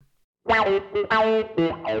Welcome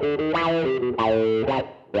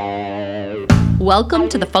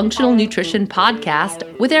to the Functional Nutrition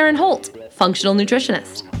Podcast with Erin Holt, functional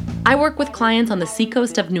nutritionist. I work with clients on the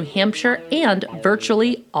seacoast of New Hampshire and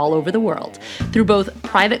virtually all over the world through both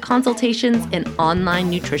private consultations and online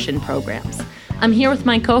nutrition programs. I'm here with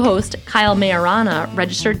my co-host, Kyle Majorana,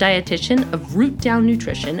 registered dietitian of Root Down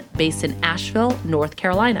Nutrition based in Asheville, North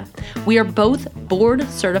Carolina. We are both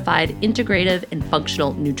board-certified integrative and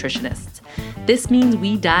functional nutritionists. This means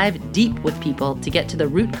we dive deep with people to get to the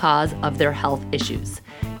root cause of their health issues.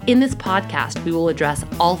 In this podcast, we will address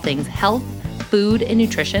all things health, food, and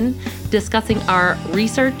nutrition, discussing our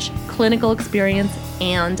research, clinical experience,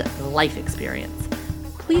 and life experience.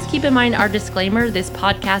 Please keep in mind our disclaimer: this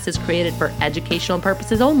podcast is created for educational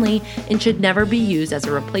purposes only and should never be used as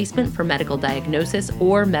a replacement for medical diagnosis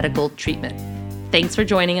or medical treatment. Thanks for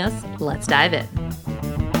joining us. Let's dive in.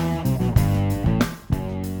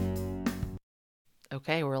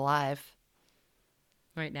 Okay, we're live.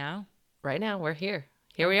 Right now, we're here.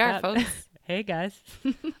 Here we are, folks. Hey, guys.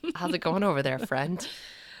 How's it going over there, friend?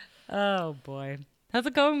 Oh, boy. How's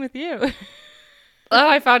it going with you? Oh,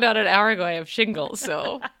 I found out an hour ago I have shingles,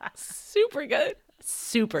 so super good.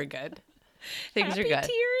 Super good. Things are good.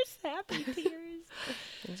 Happy tears.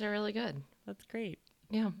 Things are really good. That's great.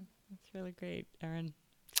 Yeah. That's really great, Erin.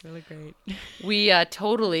 It's really great. We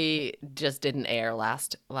totally just didn't air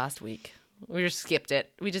last week. We just skipped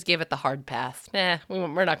it. We just gave it the hard pass.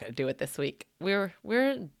 We're not going to do it this week. We're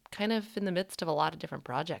kind of in the midst of a lot of different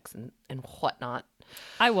projects and whatnot.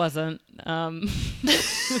 I wasn't.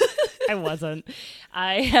 I wasn't.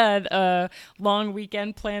 I had a long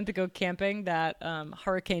weekend planned to go camping that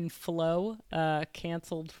Hurricane Flo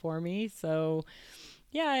canceled for me. So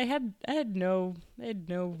yeah, I had no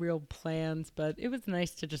real plans, but it was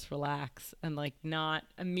nice to just relax and like not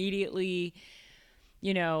immediately,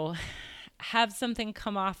 have something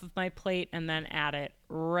come off of my plate and then add it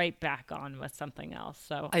right back on with something else.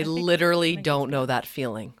 So I literally don't know that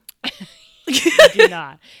feeling.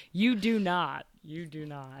 You do not.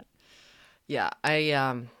 Yeah,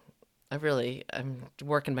 I'm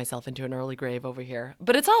working myself into an early grave over here.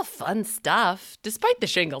 But it's all fun stuff. Despite the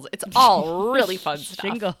shingles, it's all really fun stuff.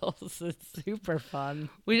 Shingles is super fun.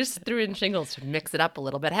 We just threw in shingles to mix it up a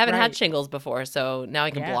little bit. I haven't had shingles before, so now I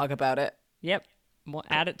can blog about it. Yep. We'll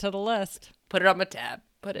add it to the list. Put it on my tab.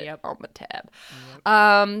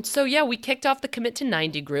 So yeah, we kicked off the Commit to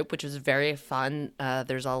 90 group, which was very fun.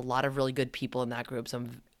 There's a lot of really good people in that group, so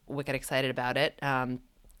I'm wicked excited about it.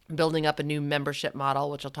 Building up a new membership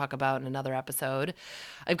model, which I'll talk about in another episode.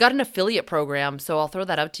 I've got an affiliate program, so I'll throw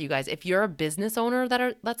that out to you guys. If you're a business owner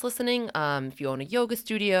that's listening, if you own a yoga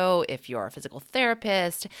studio, if you're a physical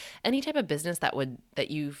therapist, any type of business that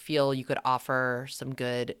you feel you could offer some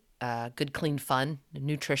good clean, fun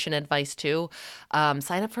nutrition advice too,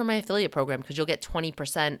 sign up for my affiliate program because you'll get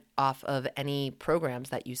 20% off of any programs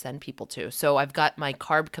that you send people to. So I've got my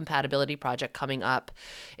carb compatibility project coming up.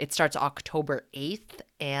 It starts October 8th.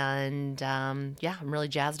 And I'm really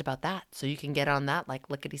jazzed about that. So you can get on that like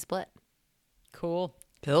lickety split. Cool.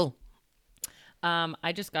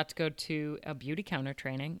 I just got to go to a beauty counter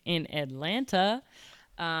training in Atlanta.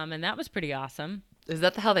 And that was pretty awesome. Is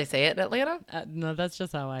that how they say it in Atlanta? No, that's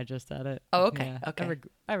just how I just said it. Oh, okay. Yeah, okay.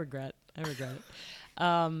 I regret it.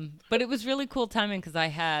 But it was really cool timing because I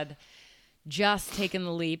had just taken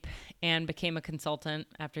the leap and became a consultant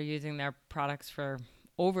after using their products for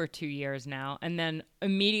over 2 years now. And then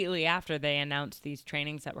immediately after, they announced these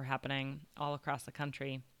trainings that were happening all across the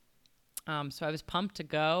country. So I was pumped to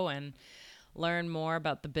go and learn more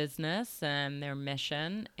about the business and their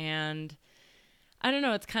mission. And I don't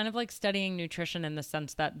know, it's kind of like studying nutrition in the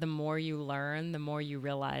sense that the more you learn, the more you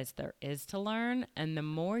realize there is to learn, and the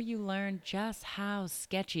more you learn just how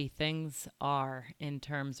sketchy things are in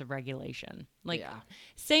terms of regulation.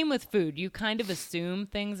 Same with food. You kind of assume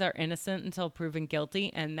things are innocent until proven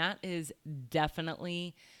guilty, and that is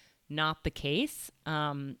definitely not the case.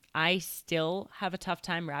 I still have a tough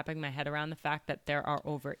time wrapping my head around the fact that there are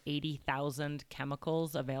over 80,000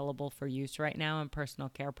 chemicals available for use right now in personal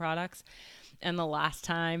care products. And the last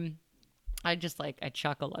time, I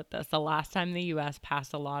chuckle at this. The last time the U.S.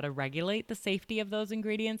 passed a law to regulate the safety of those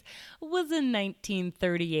ingredients was in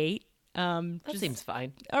 1938. That seems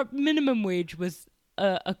fine. Our minimum wage was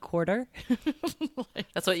a quarter.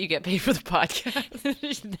 That's what you get paid for the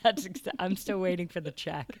podcast. I'm still waiting for the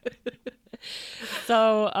check.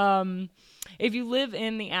 So if you live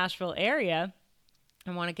in the Asheville area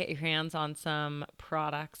and want to get your hands on some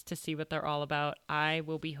products to see what they're all about, I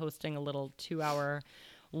will be hosting a little 2-hour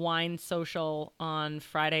wine social on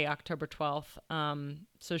Friday, October 12th.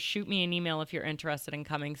 So shoot me an email if you're interested in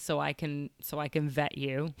coming, so I can vet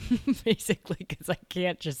you, basically, because I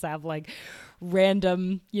can't just have like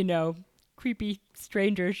random, creepy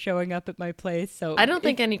strangers showing up at my place. So I don't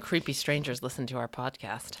think any creepy strangers listen to our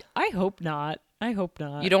podcast. I hope not.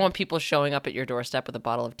 You don't want people showing up at your doorstep with a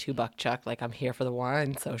bottle of $2 Chuck, like, I'm here for the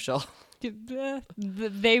wine social.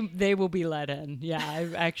 They will be let in.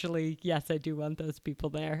 Yeah, yes, I do want those people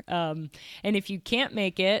there. And if you can't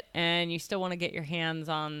make it and you still want to get your hands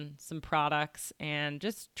on some products and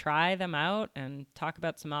just try them out and talk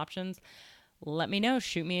about some options, let me know.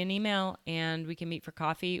 Shoot me an email and we can meet for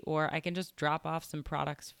coffee, or I can just drop off some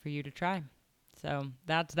products for you to try. So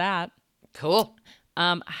that's that. Cool.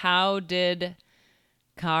 How did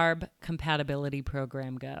carb compatibility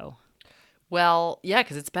program go? Well, yeah,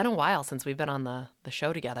 because it's been a while since we've been on the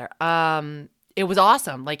show together. It was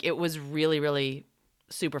awesome. Like, it was really, really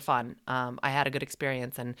super fun. I had a good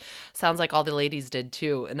experience, and sounds like all the ladies did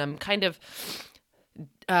too. And I'm kind of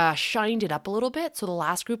shined it up a little bit. So the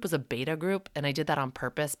last group was a beta group, and I did that on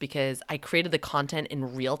purpose because I created the content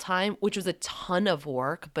in real time, which was a ton of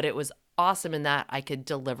work, but it was awesome in that I could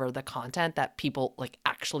deliver the content that people like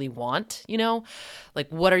actually want, like,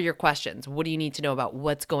 what are your questions? What do you need to know about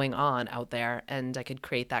what's going on out there? And I could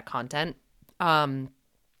create that content.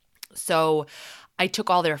 So I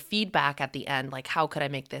took all their feedback at the end, like, how could I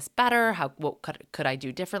make this better? What could I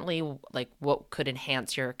do differently? Like, what could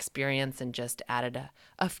enhance your experience, and just added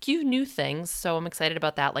a few new things. So I'm excited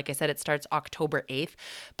about that. Like I said, it starts October 8th,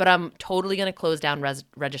 but I'm totally going to close down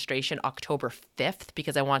registration October 5th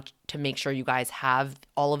because I want to make sure you guys have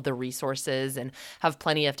all of the resources and have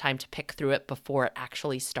plenty of time to pick through it before it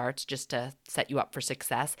actually starts, just to set you up for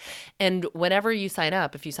success. And whenever you sign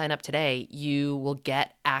up, if you sign up today, you will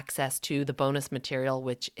get access to the bonus material,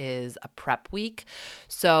 which is a prep week.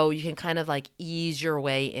 So you can kind of like ease your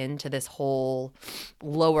way into this whole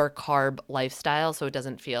lower carb lifestyle, so it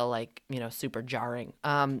doesn't feel like, super jarring.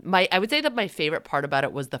 I would say that my favorite part about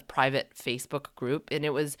it was the private Facebook group. And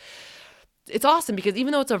it's awesome because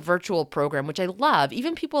even though it's a virtual program, which I love,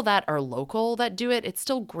 even people that are local that do it, it's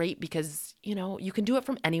still great because, you can do it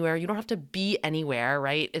from anywhere. You don't have to be anywhere,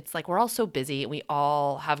 right? It's like we're all so busy and we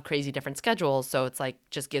all have crazy different schedules. So it's like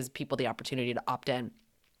just gives people the opportunity to opt in,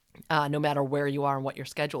 no matter where you are and what your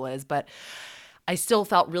schedule is. But I still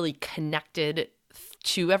felt really connected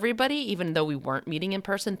to everybody, even though we weren't meeting in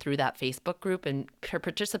person, through that Facebook group. And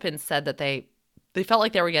participants said that they felt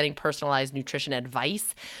like they were getting personalized nutrition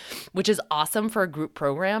advice, which is awesome for a group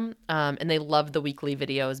program. And they loved the weekly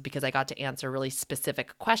videos because I got to answer really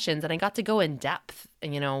specific questions and I got to go in depth,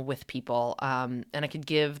 with people. And I could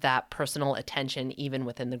give that personal attention even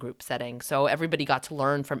within the group setting. So everybody got to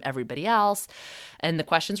learn from everybody else. And the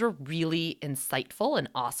questions were really insightful and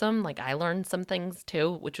awesome. Like, I learned some things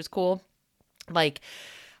too, which was cool. Like,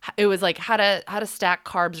 it was like how to stack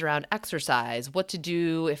carbs around exercise, what to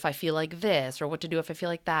do if I feel like this, or what to do if I feel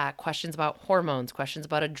like that, questions about hormones, questions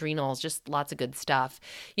about adrenals, just lots of good stuff.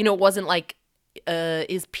 It wasn't like,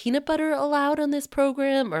 is peanut butter allowed on this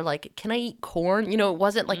program? Or like, can I eat corn? It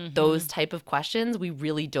wasn't like those type of questions. We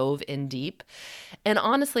really dove in deep. And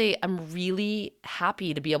honestly, I'm really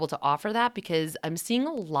happy to be able to offer that because I'm seeing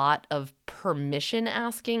a lot of permission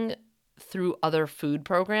asking through other food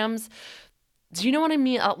programs. Do you know what I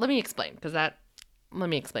mean? Let me explain let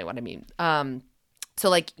me explain what I mean. So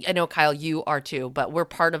like, I know, Kyle, you are too, but we're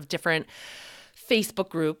part of different Facebook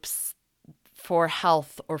groups for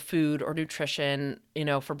health or food or nutrition,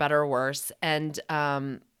 for better or worse. And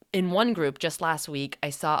in one group just last week,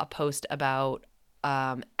 I saw a post about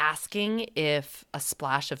asking if a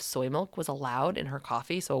splash of soy milk was allowed in her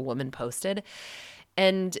coffee. So a woman posted,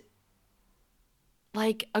 and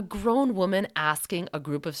like a grown woman asking a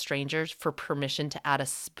group of strangers for permission to add a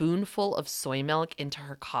spoonful of soy milk into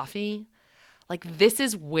her coffee. Like, this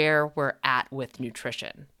is where we're at with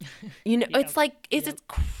nutrition. It's like, it's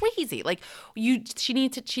crazy. Like, she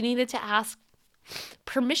needed to ask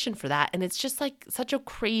permission for that. And it's just like such a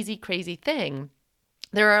crazy, crazy thing.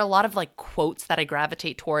 There are a lot of like quotes that I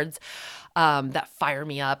gravitate towards that fire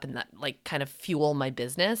me up and that like kind of fuel my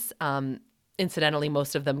business. Incidentally,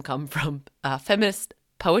 most of them come from feminist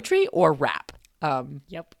poetry or rap.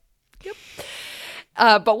 Yep.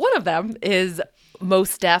 But one of them is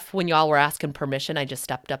Mos Def, when y'all were asking permission, I just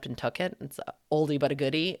stepped up and took it. It's a oldie but a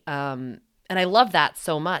goodie. And And I love that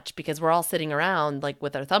so much because we're all sitting around like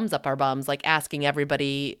with our thumbs up our bums, like asking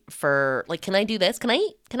everybody for like, can I do this? Can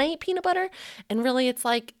I eat peanut butter? And really it's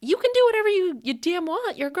like, you can do whatever you damn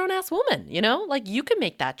want. You're a grown ass woman, you know, like you can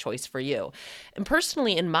make that choice for you. And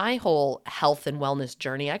personally in my whole health and wellness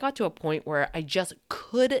journey, I got to a point where I just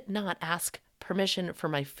could not ask permission for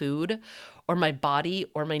my food or my body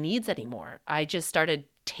or my needs anymore. I just started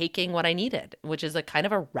taking what I needed, which is a kind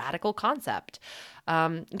of a radical concept.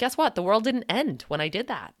 Guess what? The world didn't end when I did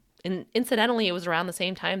that. And incidentally, it was around the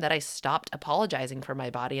same time that I stopped apologizing for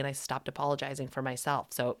my body and I stopped apologizing for myself.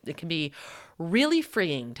 So it can be really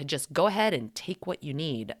freeing to just go ahead and take what you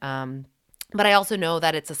need. But I also know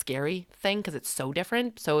that it's a scary thing because it's so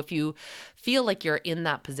different. So if you feel like you're in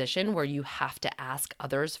that position where you have to ask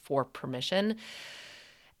others for permission,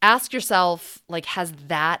 ask yourself, like, has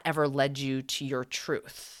that ever led you to your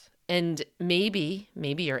truth? And maybe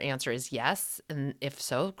your answer is yes. And if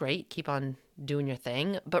so, great, keep on doing your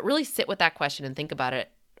thing. But really sit with that question and think about it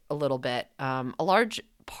a little bit. A large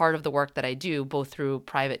part of the work that I do, both through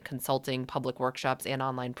private consulting, public workshops, and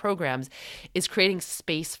online programs, is creating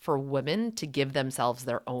space for women to give themselves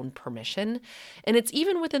their own permission. And it's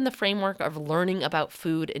even within the framework of learning about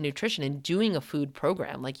food and nutrition and doing a food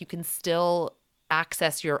program. Like you can still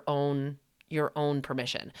access your own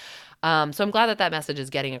permission. So I'm glad that message is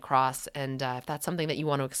getting across. And if that's something that you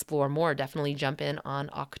want to explore more, definitely jump in on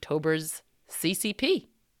October's CCP.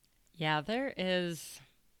 Yeah, there is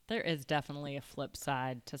definitely a flip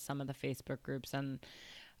side to some of the Facebook groups, and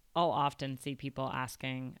I'll often see people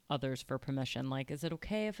asking others for permission. Like, is it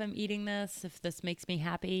okay if I'm eating this? If this makes me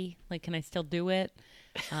happy? Like, can I still do it?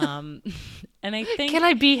 And I think, can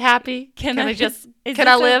I be happy? Can I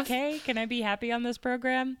live? Okay? Can I be happy on this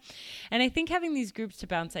program? And I think having these groups to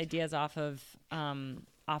bounce ideas off of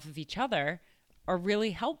each other are really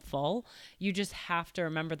helpful. You just have to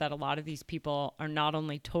remember that a lot of these people are not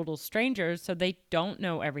only total strangers, so they don't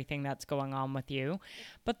know everything that's going on with you,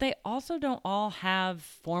 but they also don't all have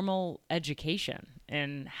formal education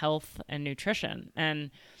in health and nutrition. And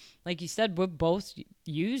like you said, we've both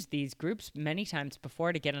used these groups many times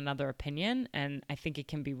before to get another opinion, and I think it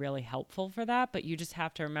can be really helpful for that. But you just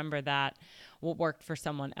have to remember that what worked for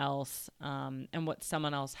someone else and what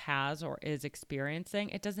someone else has or is experiencing,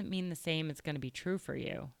 it doesn't mean the same is going to be true for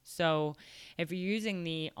you. So if you're using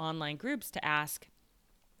the online groups to ask,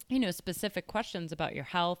 specific questions about your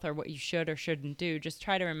health or what you should or shouldn't do, just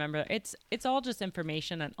try to remember it's all just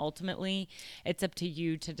information, and ultimately it's up to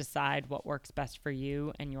you to decide what works best for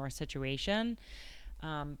you and your situation.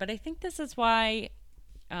 But I think this is why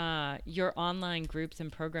your online groups and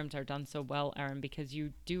programs are done so well, Erin, because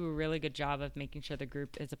you do a really good job of making sure the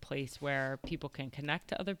group is a place where people can connect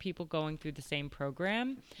to other people going through the same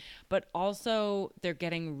program, but also they're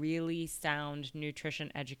getting really sound nutrition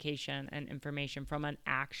education and information from an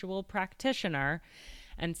actual practitioner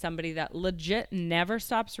and somebody that legit never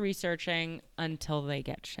stops researching until they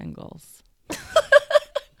get shingles.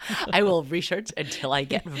 I will research until I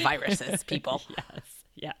get viruses, people.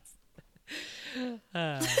 Yes.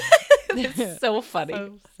 It's so funny.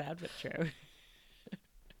 So sad but true.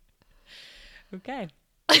 Okay.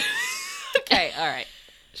 Okay, all right.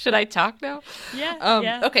 Should I talk now?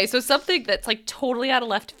 Yeah. Okay, so something that's like totally out of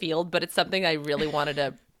left field, but it's something I really wanted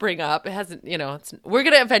to bring up. It hasn't, we're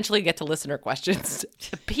going to eventually get to listener questions.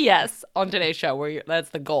 P.S. on today's show,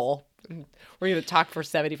 that's the goal. We're going to talk for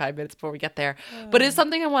 75 minutes before we get there. But it's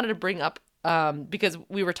something I wanted to bring up because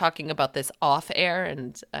we were talking about this off air,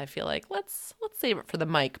 and I feel like let's save it for the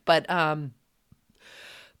mic. But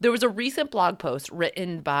there was a recent blog post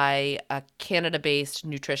written by a Canada-based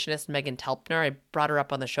nutritionist, Megan Telpner. I brought her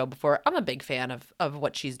up on the show before. I'm a big fan of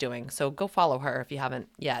what she's doing, so go follow her if you haven't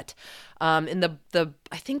yet. And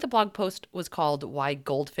I think the blog post was called "Why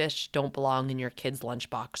Goldfish Don't Belong in Your Kid's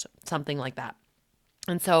Lunchbox," something like that.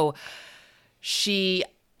 And so she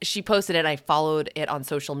posted it, and I followed it on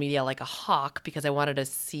social media like a hawk because I wanted to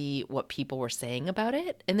see what people were saying about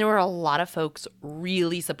it. And there were a lot of folks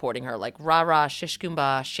really supporting her, like rah-rah, shish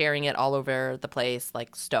kumbah, sharing it all over the place,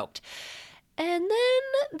 like stoked. And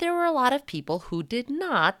then there were a lot of people who did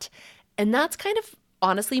not. And that's kind of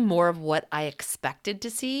honestly more of what I expected to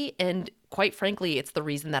see. And quite frankly, it's the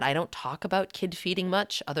reason that I don't talk about kid feeding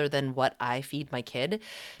much other than what I feed my kid,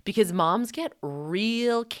 because moms get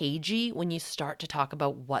real cagey when you start to talk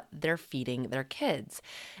about what they're feeding their kids.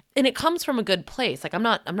 And it comes from a good place. Like I'm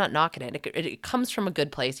not knocking it. It comes from a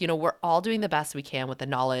good place. We're all doing the best we can with the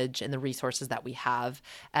knowledge and the resources that we have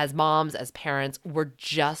as moms, as parents. We're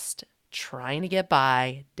just trying to get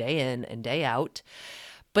by day in and day out.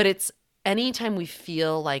 But it's anytime we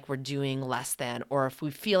feel like we're doing less than, or if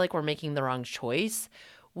we feel like we're making the wrong choice,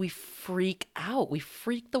 we freak out. We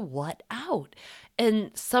freak the what out.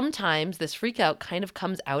 And sometimes this freak out kind of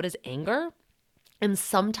comes out as anger. And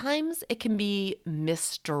sometimes it can be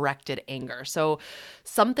misdirected anger. So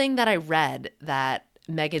something that I read that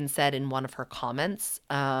Megan said in one of her comments,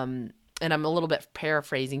 and I'm a little bit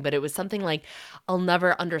paraphrasing, but it was something like, I'll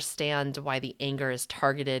never understand why the anger is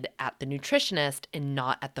targeted at the nutritionist and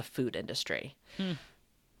not at the food industry.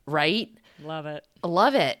 Right? Love it.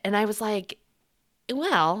 Love it. And I was like,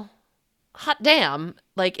 well, hot damn.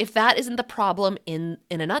 Like, if that isn't the problem in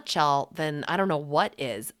a nutshell, then I don't know what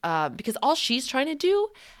is. Because all she's trying to do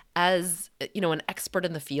as, an expert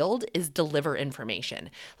in the field is deliver information.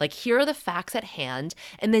 Like, here are the facts at hand.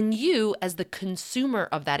 And then you, as the consumer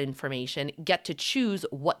of that information, get to choose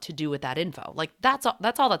what to do with that info. Like, that's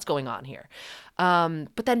all that's going on here.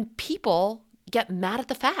 But then people get mad at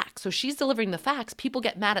the facts. So she's delivering the facts. People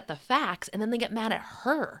get mad at the facts, and then they get mad at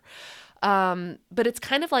her. But it's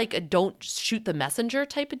kind of like a don't shoot the messenger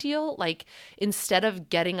type of deal. Like, instead of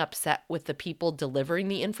getting upset with the people delivering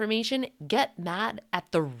the information, get mad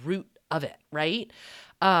at the root of it, right?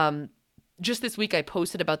 Just this week, I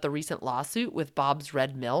posted about the recent lawsuit with Bob's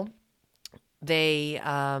Red Mill.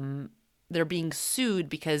 They're being sued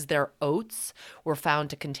because their oats were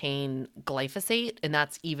found to contain glyphosate, and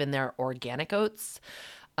that's even their organic oats.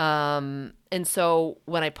 And so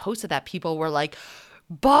when I posted that, people were like,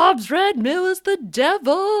 Bob's Red Mill is the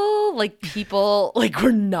devil. Like, people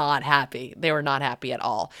were not happy. They were not happy at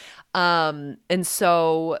all. And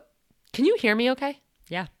so can you hear me okay?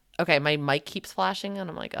 Yeah. Okay, my mic keeps flashing, and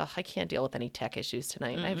I'm like, oh, I can't deal with any tech issues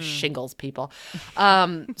tonight. I have shingles, people.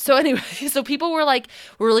 So anyway, so people were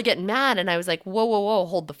really getting mad, and I was like, whoa,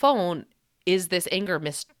 hold the phone. Is this anger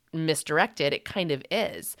misdirected? It kind of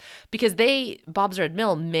is, because Bob's Red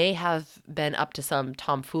Mill may have been up to some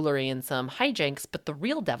tomfoolery and some hijinks, but the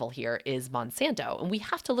real devil here is Monsanto. And we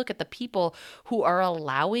have to look at the people who are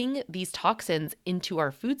allowing these toxins into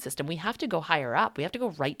our food system. We have to go higher up. We have to go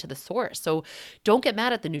right to the source. So don't get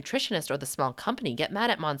mad at the nutritionist or the small company. Get mad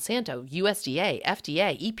at Monsanto, USDA,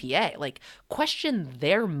 FDA, EPA. Like, question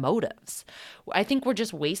their motives. I think we're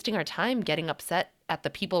just wasting our time getting upset at the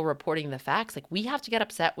people reporting the facts. Like, we have to get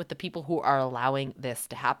upset with the people who are allowing this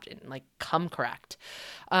to happen. Like, come correct.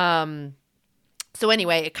 So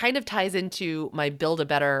anyway, it kind of ties into my Build a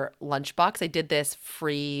Better lunchbox. I did this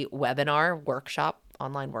free webinar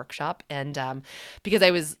online workshop. And because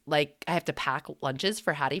I was like, I have to pack lunches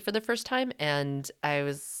for Hattie for the first time. And I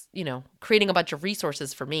was, creating a bunch of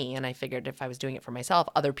resources for me. And I figured if I was doing it for myself,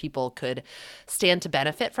 other people could stand to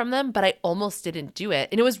benefit from them. But I almost didn't do it.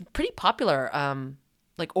 And it was pretty popular.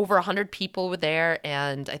 Like, over 100 people were there,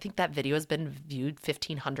 and I think that video has been viewed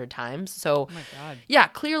 1,500 times. So, oh my God. Yeah,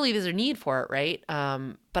 clearly there's a need for it, right?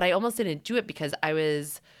 But I almost didn't do it because I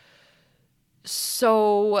was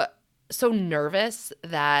so nervous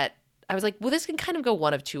that I was like, well, this can kind of go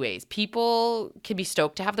one of two ways. People can be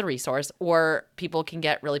stoked to have the resource, or people can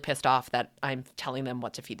get really pissed off that I'm telling them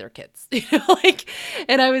what to feed their kids.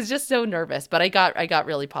 And I was just so nervous, but I got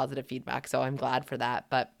really positive feedback, so I'm glad for that.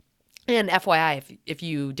 And FYI, if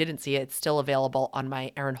you didn't see it, it's still available on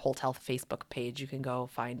my Erin Holt Health Facebook page. You can go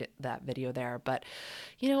find that video there. But,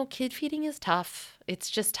 kid feeding is tough. It's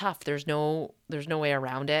just tough. There's no way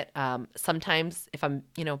around it. Sometimes, if I'm,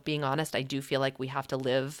 being honest, I do feel like we have to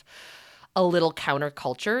live a little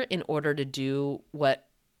counterculture in order to do what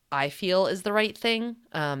I feel is the right thing.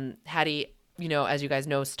 Hattie, as you guys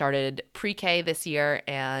know, started pre-K this year,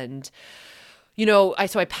 and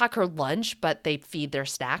I pack her lunch, but they feed their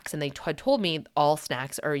snacks, and they had told me all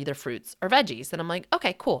snacks are either fruits or veggies. And I'm like,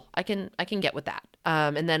 okay, cool. I can get with that.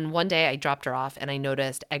 And then one day I dropped her off, and I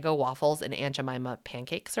noticed Eggo waffles and Aunt Jemima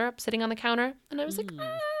pancake syrup sitting on the counter. And I was like,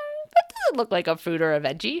 that doesn't look like a fruit or a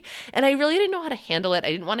veggie. And I really didn't know how to handle it.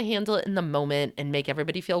 I didn't want to handle it in the moment and make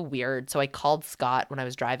everybody feel weird. So I called Scott when I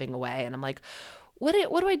was driving away, and I'm like, what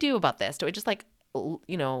do I do about this? Do I just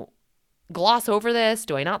gloss over this?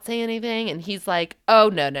 Do I not say anything? And he's like, oh,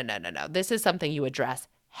 no. This is something you address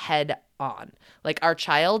head on. Like, our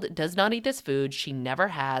child does not eat this food. She never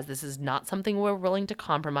has. This is not something we're willing to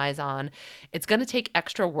compromise on. It's going to take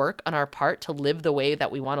extra work on our part to live the way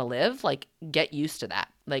that we want to live. Like, get used to that,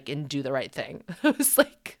 and do the right thing. I was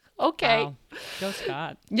like, okay. Wow. Go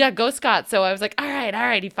Scott. Yeah, go Scott. So I was like, all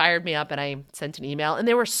right. He fired me up, and I sent an email, and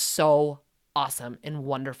they were so awesome and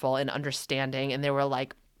wonderful and understanding. And they were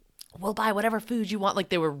like, we'll buy whatever food you want. Like,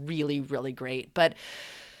 they were really, really great. But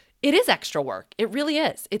it is extra work. It really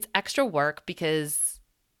is. It's extra work because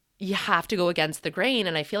you have to go against the grain.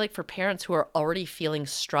 And I feel like for parents who are already feeling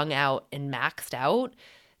strung out and maxed out,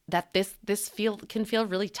 that this can feel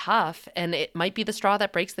really tough, and it might be the straw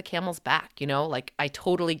that breaks the camel's back, Like, I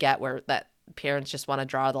totally get where that parents just want to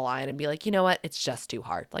draw the line and be like, you know what, it's just too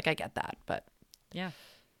hard. Like, I get that, but yeah.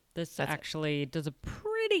 This actually does a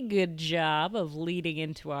pretty good job of leading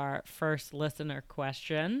into our first listener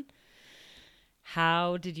question.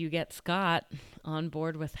 How did you get Scott on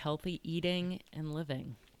board with healthy eating and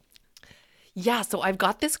living? Yeah, so I've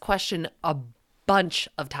got this question a bunch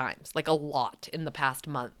of times, like a lot in the past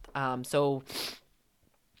month. I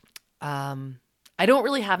don't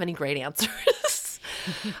really have any great answers.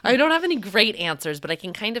 I don't have any great answers, but I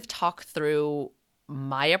can kind of talk through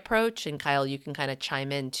my approach, and Kyle, you can kind of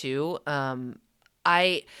chime in too. I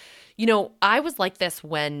was like this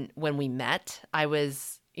when we met. I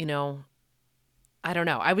was, I don't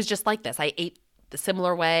know. I was just like this. I ate the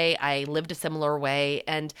similar way. I lived a similar way.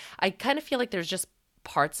 And I kind of feel like there's just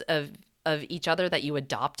parts of each other that you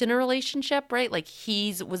adopt in a relationship, right? Like,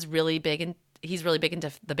 he's really big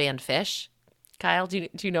into the band Fish. Kyle, do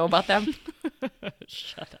you know about them?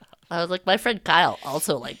 Shut up. I was like, my friend Kyle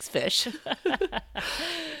also likes Fish.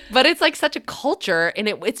 But it's like such a culture, and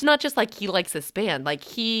it's not just like he likes this band. Like,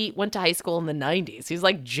 he went to high school in the 90s. He's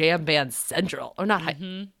like jam band central. Or not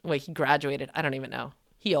wait, he graduated. I don't even know.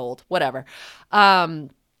 He old. Whatever.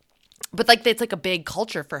 But like, it's like a big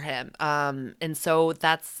culture for him. And so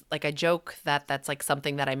that's like, I joke that's like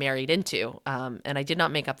something that I married into. And I did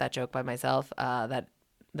not make up that joke by myself.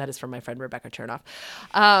 That is from my friend Rebecca Chernoff.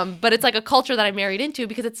 But it's like a culture that I married into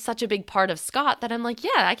because it's such a big part of Scott that I'm like,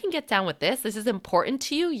 yeah, I can get down with this. This is important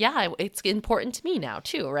to you. Yeah, it's important to me now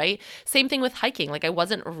too, right? Same thing with hiking. Like, I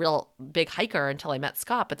wasn't a real big hiker until I met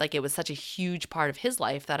Scott, but like, it was such a huge part of his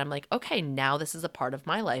life that I'm like, okay, now this is a part of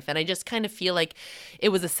my life. And I just kind of feel like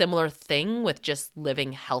it was a similar thing with just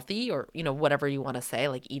living healthy, or, whatever you want to say,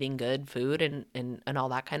 like eating good food and all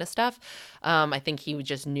that kind of stuff. I think he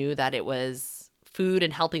just knew that it was food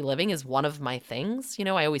and healthy living is one of my things.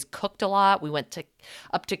 I always cooked a lot. We went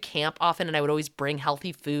up to camp often, and I would always bring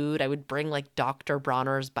healthy food. I would bring like Dr.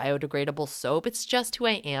 Bronner's biodegradable soap. It's just who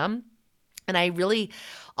I am. And I really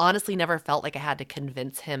honestly never felt like I had to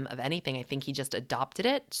convince him of anything. I think he just adopted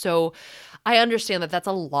it. So I understand that that's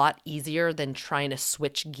a lot easier than trying to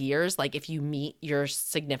switch gears. Like, if you meet your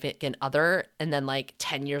significant other and then like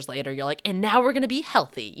 10 years later, you're like, and now we're going to be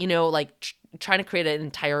healthy, like trying to create an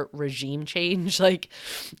entire regime change, like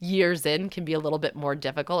years in, can be a little bit more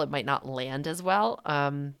difficult. It might not land as well.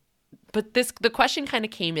 But the question kind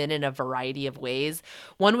of came in a variety of ways.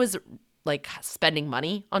 One was like spending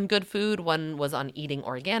money on good food. One was on eating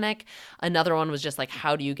organic. Another one was just like,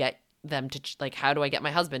 how do you get them to, like, how do I get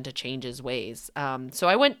my husband to change his ways? So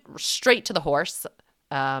I went straight to the horse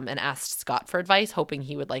and asked Scott for advice, hoping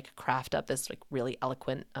he would like craft up this like really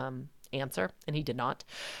eloquent answer, and he did not.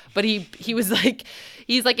 But he was like,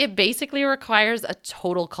 he's like, it basically requires a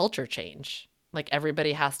total culture change. Like,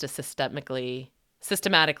 everybody has to systematically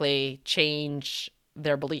change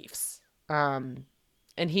their beliefs.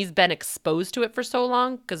 And he's been exposed to it for so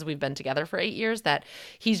long, because we've been together for 8 years, that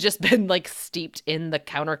he's just been like steeped in the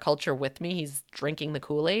counterculture with me. He's drinking the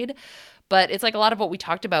Kool-Aid. But it's like a lot of what we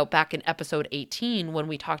talked about back in episode 18 when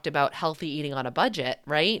we talked about healthy eating on a budget,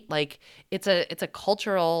 right? Like, it's a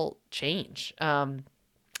cultural change. So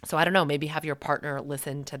I don't know, maybe have your partner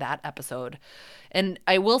listen to that episode. And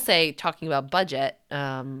I will say, talking about budget,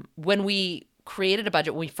 when we created a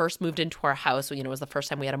budget when we first moved into our house, it was the first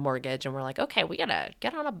time we had a mortgage, and we're like, okay, we gotta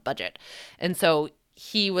get on a budget. And so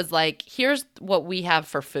he was like, here's what we have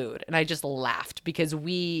for food. And I just laughed because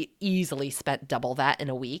we easily spent double that in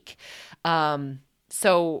a week.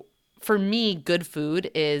 So for me, good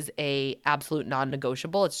food is a absolute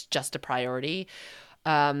non-negotiable. It's just a priority.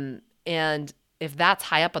 And if that's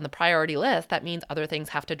high up on the priority list, that means other things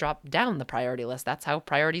have to drop down the priority list. That's how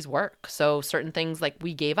priorities work. So certain things like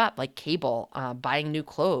we gave up, like cable, buying new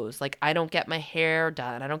clothes. Like, I don't get my hair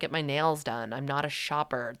done. I don't get my nails done. I'm not a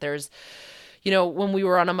shopper. There's, when we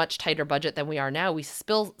were on a much tighter budget than we are now, we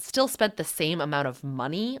still spent the same amount of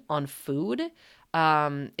money on food.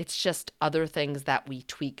 It's just other things that we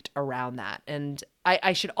tweaked around that. And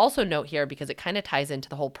I should also note here, because it kind of ties into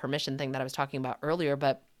the whole permission thing that I was talking about earlier,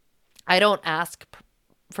 but I don't ask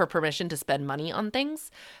for permission to spend money on things.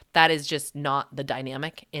 That is just not the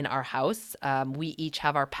dynamic in our house. We each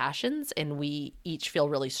have our passions, and we each feel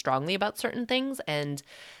really strongly about certain things, and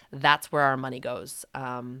that's where our money goes.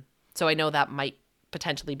 So I know that might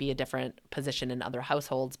potentially be a different position in other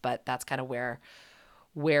households, but that's kind of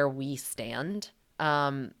where we stand.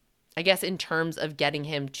 I guess in terms of getting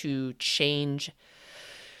him to change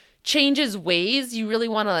his ways, you really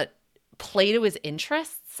want to play to his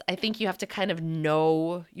interests. I think you have to kind of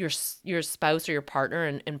know your spouse or your partner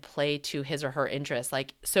and play to his or her interests.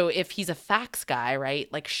 Like, so if he's a facts guy,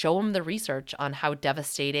 right, like show him the research on how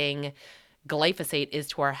devastating glyphosate is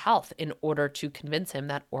to our health in order to convince him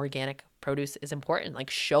that organic produce is important. Like,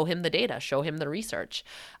 show him the data, show him the research.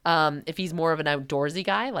 If he's more of an outdoorsy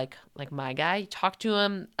guy, like my guy, talk to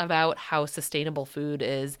him about how sustainable food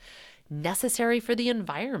is necessary for the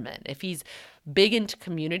environment. If he's big into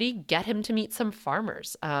community, get him to meet some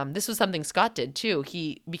farmers. This was something Scott did too.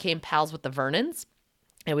 He became pals with the Vernons.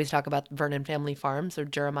 I always talk about Vernon Family Farms, or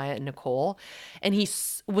Jeremiah and Nicole. And he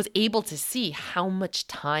was able to see how much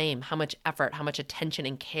time, how much effort, how much attention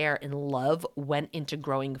and care and love went into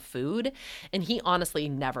growing food. And he honestly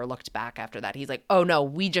never looked back after that. He's like, oh no,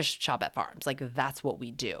 we just shop at farms. Like, that's what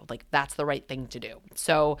we do. Like, that's the right thing to do.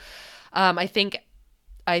 So I think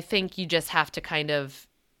you just have to kind of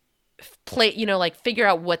play, like figure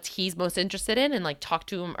out what he's most interested in and like talk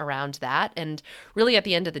to him around that. And really at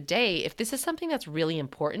the end of the day, if this is something that's really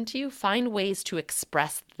important to you, find ways to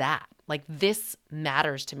express that. Like, this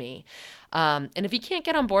matters to me. And if you can't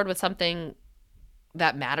get on board with something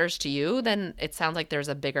that matters to you, then it sounds like there's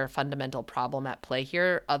a bigger fundamental problem at play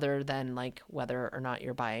here, other than like whether or not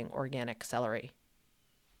you're buying organic celery.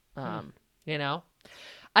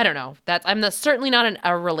 I don't know. I'm certainly not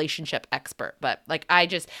a relationship expert, but like I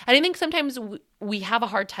think sometimes we have a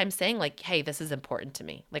hard time saying like, hey, this is important to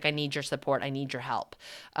me. Like, I need your support. I need your help.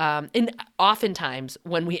 And oftentimes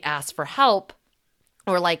when we ask for help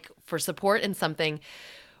or like for support in something,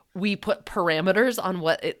 we put parameters on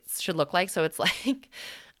what it should look like. So it's like,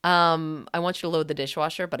 I want you to load the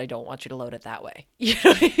dishwasher, but I don't want you to load it that way. You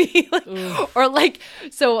know what I mean? Or like,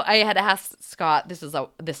 so I had asked Scott,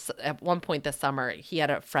 this at one point this summer, he had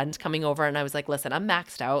a friend coming over and I was like, listen, I'm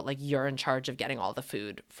maxed out. Like, you're in charge of getting all the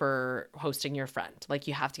food for hosting your friend. Like,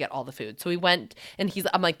 you have to get all the food. So we went and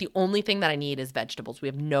I'm like, the only thing that I need is vegetables. We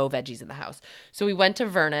have no veggies in the house. So we went to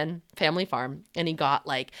Vernon Family Farm and he got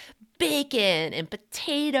like bacon and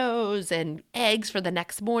potatoes and eggs for the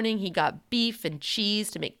next morning. He got beef and cheese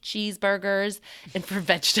to make cheeseburgers. And for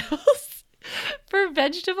vegetables,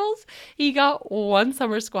 he got one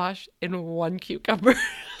summer squash and one cucumber.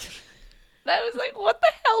 I was like, what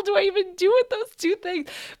the hell do I even do with those two things?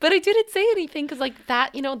 But I didn't say anything because like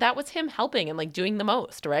that, that was him helping and like doing the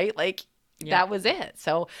most, right? Like, That was it.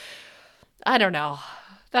 So I don't know.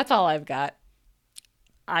 That's all I've got.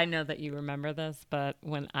 I know that you remember this, but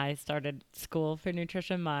when I started school for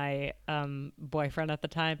nutrition, my boyfriend at the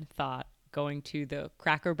time thought going to the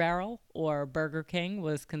Cracker Barrel or Burger King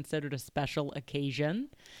was considered a special occasion.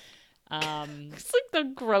 It's like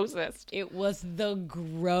the grossest. It was the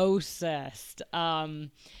grossest.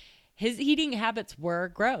 His eating habits were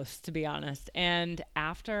gross, to be honest. And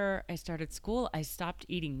after I started school, I stopped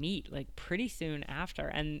eating meat like pretty soon after.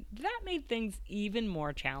 And that made things even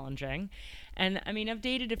more challenging. And I mean, I've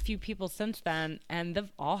dated a few people since then, and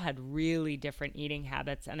they've all had really different eating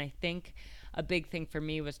habits. And I think a big thing for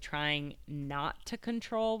me was trying not to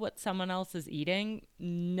control what someone else is eating.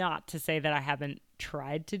 Not to say that I haven't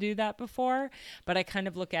tried to do that before, but I kind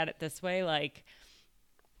of look at it this way, like,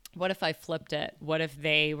 what if I flipped it? What if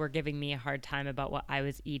they were giving me a hard time about what I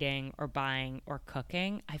was eating or buying or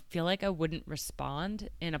cooking? I feel like I wouldn't respond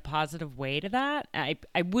in a positive way to that. I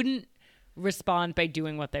wouldn't respond by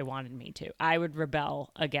doing what they wanted me to. I would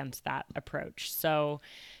rebel against that approach. So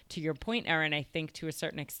to your point, Erin, I think to a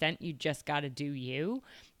certain extent, you just got to do you,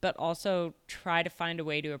 but also try to find a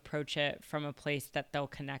way to approach it from a place that they'll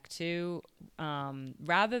connect to,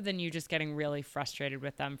 rather than you just getting really frustrated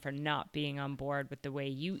with them for not being on board with the way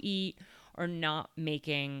you eat or not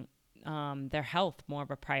making their health more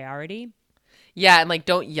of a priority. Yeah, and like,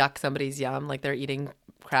 don't yuck somebody's yum. Like, they're eating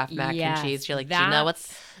Kraft mac and cheese. You're like,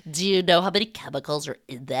 do you know how many chemicals are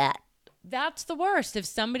in that? That's the worst.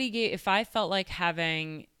 If I felt like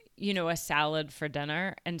having, a salad for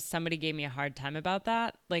dinner and somebody gave me a hard time about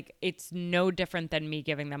that, like, it's no different than me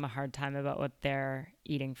giving them a hard time about what they're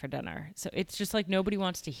eating for dinner. So it's just like, nobody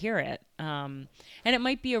wants to hear it. And it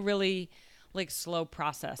might be a really like slow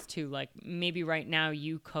process too. Like, maybe right now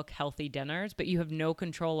you cook healthy dinners, but you have no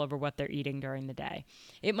control over what they're eating during the day.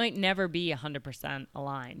 It might never be 100%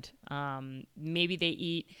 aligned. Maybe they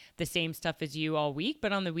eat the same stuff as you all week,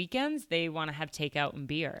 but on the weekends they want to have takeout and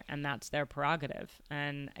beer, and that's their prerogative.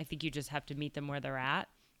 And I think you just have to meet them where they're at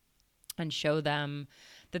and show them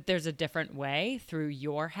that there's a different way through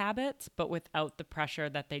your habits, but without the pressure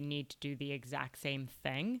that they need to do the exact same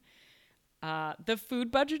thing. The food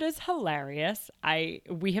budget is hilarious.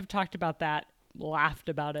 We have talked about that, laughed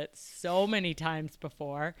about it so many times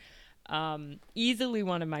before. Easily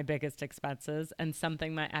one of my biggest expenses and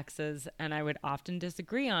something my exes and I would often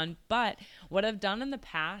disagree on. But what I've done in the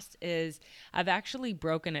past is I've actually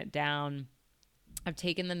broken it down. I've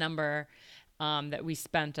taken the number that we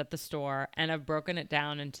spent at the store and I've broken it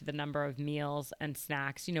down into the number of meals and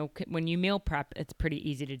snacks. You know, when you meal prep, it's pretty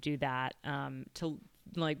easy to do that, to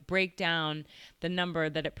like break down the number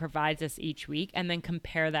that it provides us each week and then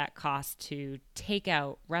compare that cost to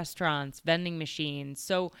takeout, restaurants, vending machines.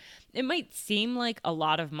 So it might seem like a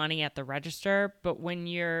lot of money at the register, but when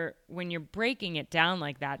you're breaking it down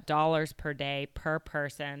like that, dollars per day per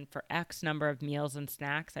person for X number of meals and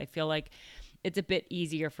snacks, I feel like it's a bit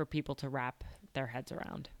easier for people to wrap their heads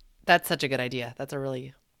around. That's such a good idea. That's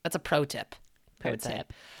a pro tip. Pro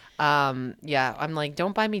tip. Yeah, I'm like,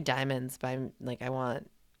 don't buy me diamonds. I want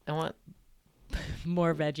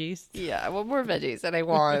more veggies. Yeah, I want more veggies and I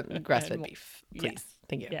want grass-fed beef. Please. Yes.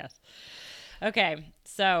 Thank you. Yes. Okay.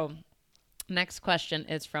 So next question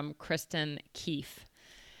is from Kristen Keefe.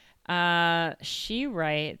 She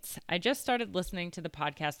writes, I just started listening to the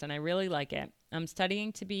podcast and I really like it. I'm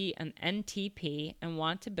studying to be an NTP and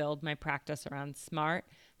want to build my practice around smart,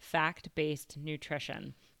 fact-based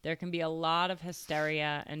nutrition. There can be a lot of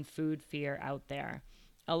hysteria and food fear out there,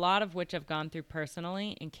 a lot of which I've gone through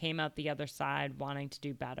personally and came out the other side wanting to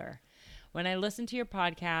do better. When I listen to your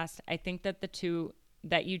podcast, I think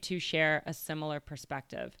that you two share a similar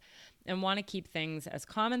perspective and want to keep things as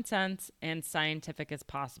common sense and scientific as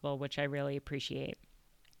possible, which I really appreciate.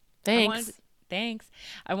 Thanks. Thanks.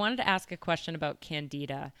 I wanted to ask a question about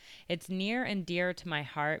Candida. It's near and dear to my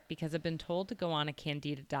heart because I've been told to go on a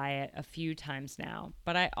Candida diet a few times now,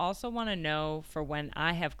 but I also want to know for when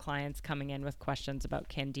I have clients coming in with questions about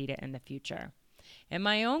Candida in the future. In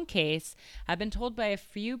my own case, I've been told by a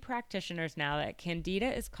few practitioners now that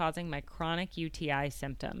Candida is causing my chronic UTI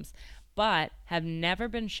symptoms, but have never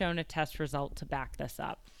been shown a test result to back this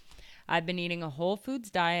up. I've been eating a whole foods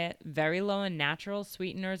diet, very low in natural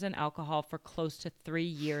sweeteners and alcohol for close to 3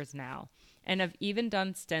 years now. And I've even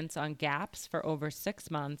done stints on GAPS for over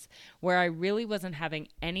 6 months where I really wasn't having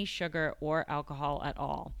any sugar or alcohol at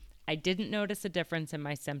all. I didn't notice a difference in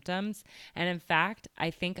my symptoms. And in fact,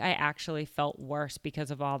 I think I actually felt worse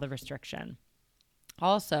because of all the restriction.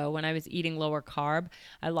 Also, when I was eating lower carb,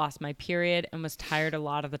 I lost my period and was tired a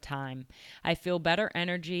lot of the time. I feel better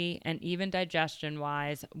energy and even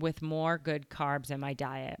digestion-wise with more good carbs in my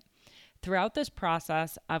diet. Throughout this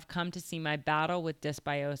process, I've come to see my battle with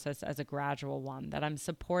dysbiosis as a gradual one that I'm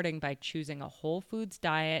supporting by choosing a whole foods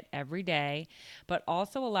diet every day, but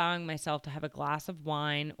also allowing myself to have a glass of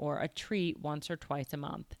wine or a treat once or twice a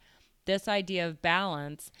month. This idea of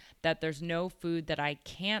balance, that there's no food that I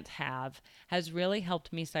can't have, has really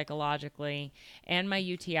helped me psychologically, and my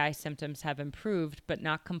UTI symptoms have improved but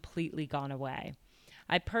not completely gone away.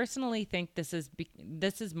 I personally think this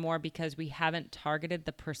is more because we haven't targeted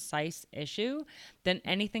the precise issue than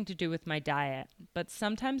anything to do with my diet, but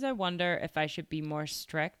sometimes I wonder if I should be more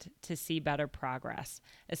strict to see better progress,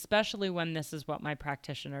 especially when this is what my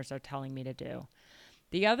practitioners are telling me to do.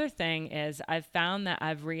 The other thing is I've found that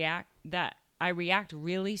I react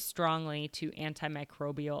really strongly to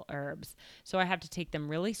antimicrobial herbs. So I have to take them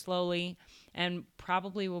really slowly and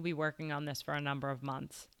probably will be working on this for a number of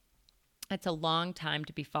months. It's a long time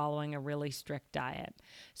to be following a really strict diet.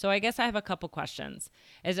 So I guess I have a couple questions.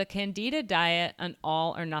 Is a Candida diet an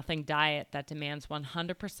all or nothing diet that demands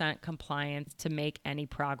 100% compliance to make any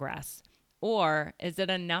progress? Or is it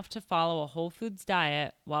enough to follow a whole foods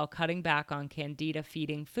diet while cutting back on Candida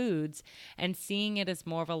feeding foods and seeing it as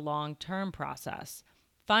more of a long-term process?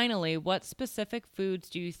 Finally, what specific foods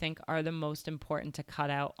do you think are the most important to cut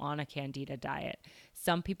out on a Candida diet?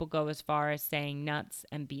 Some people go as far as saying nuts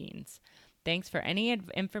and beans. Thanks for any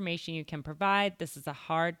information you can provide. This is a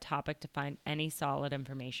hard topic to find any solid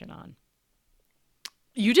information on.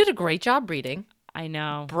 You did a great job reading. I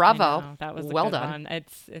know. Bravo. I know. That was a well good done. one.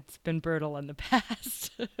 It's been brutal in the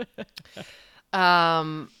past.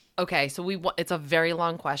 Okay, so it's a very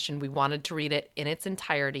long question. We wanted to read it in its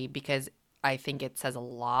entirety because I think it says a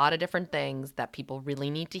lot of different things that people really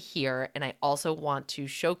need to hear. And I also want to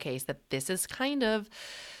showcase that this is kind of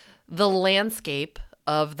the landscape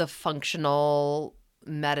of the functional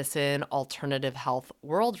medicine, alternative health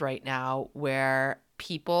world right now, where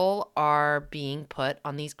people are being put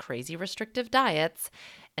on these crazy restrictive diets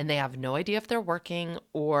and they have no idea if they're working,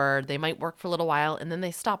 or they might work for a little while and then they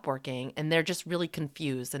stop working and they're just really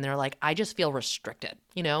confused and they're like, I just feel restricted,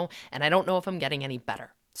 and I don't know if I'm getting any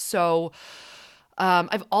better. So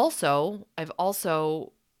I've also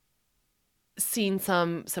seen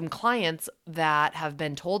some clients that have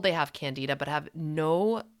been told they have Candida but have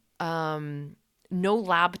no no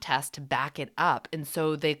lab test to back it up. And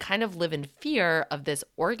so they kind of live in fear of this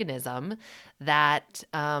organism that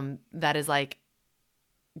that is like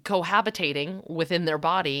cohabitating within their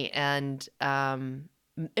body, and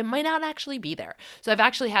it might not actually be there. So I've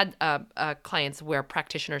actually had clients where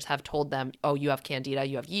practitioners have told them, oh, you have Candida,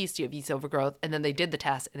 you have yeast overgrowth, and then they did the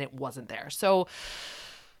test and it wasn't there. So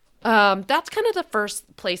that's kind of the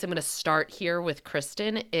first place I'm going to start here with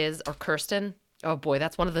Kirsten. Oh boy,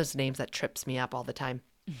 that's one of those names that trips me up all the time.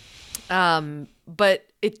 But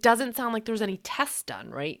it doesn't sound like there was any tests done,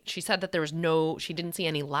 right? She said that she didn't see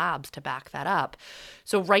any labs to back that up.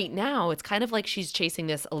 So right now it's kind of like she's chasing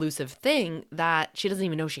this elusive thing that she doesn't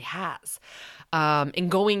even know she has.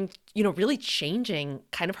 And going, really changing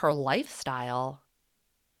kind of her lifestyle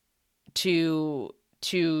to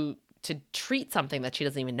treat something that she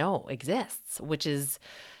doesn't even know exists, which is,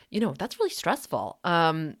 that's really stressful.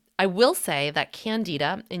 I will say that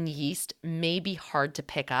Candida and yeast may be hard to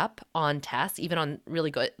pick up on tests, even on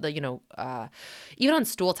really good, even on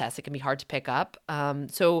stool tests, it can be hard to pick up.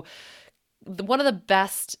 So one of the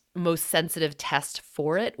best, most sensitive tests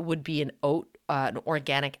for it would be an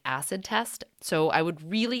organic acid test. So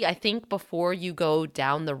I think before you go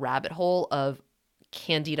down the rabbit hole of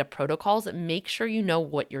Candida protocols, make sure you know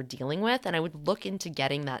what you're dealing with. And I would look into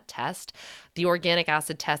getting that test. The organic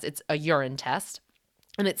acid test, it's a urine test.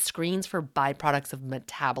 And it screens for byproducts of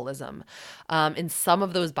metabolism. And some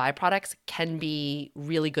of those byproducts can be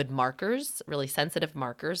really good markers, really sensitive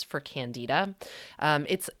markers for Candida.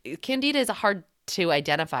 Candida is hard to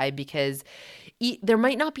identify because there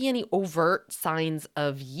might not be any overt signs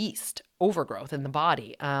of yeast overgrowth in the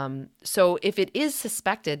body. So if it is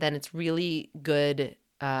suspected, then it's really good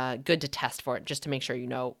to test for it, just to make sure you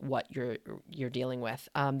know what you're dealing with.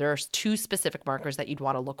 There are two specific markers that you'd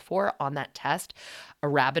want to look for on that test: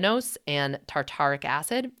 arabinose and tartaric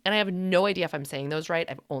acid. And I have no idea if I'm saying those right.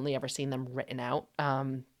 I've only ever seen them written out.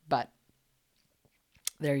 But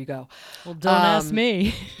there you go. Well, don't ask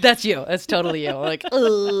me. That's you. That's totally you. Like,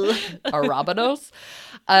 arabinose.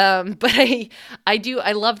 But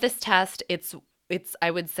I love this test.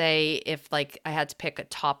 I would say if like I had to pick a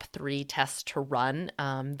top 3 tests to run,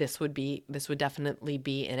 this would definitely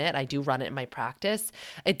be in it. I do run it in my practice.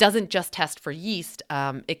 It doesn't just test for yeast.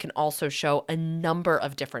 It can also show a number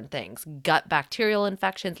of different things: gut bacterial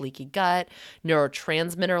infections, leaky gut,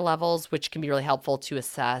 neurotransmitter levels, which can be really helpful to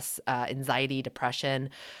assess anxiety, depression,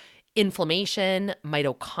 inflammation,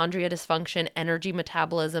 mitochondria dysfunction, energy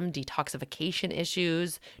metabolism, detoxification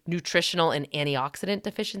issues, nutritional and antioxidant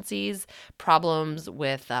deficiencies, problems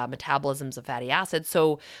with metabolisms of fatty acids.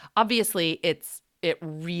 So obviously it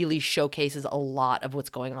really showcases a lot of what's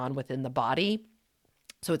going on within the body.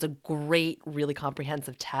 So it's a great, really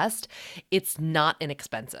comprehensive test. It's not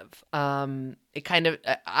inexpensive. I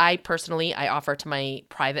personally offer to my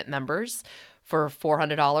private members for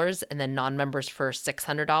 $400 and then non-members for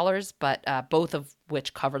 $600, but both of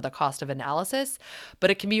which cover the cost of analysis.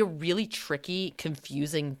 But it can be a really tricky,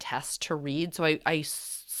 confusing test to read. So I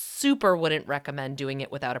super wouldn't recommend doing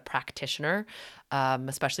it without a practitioner,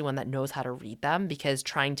 especially one that knows how to read them, because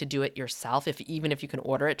trying to do it yourself, even if you can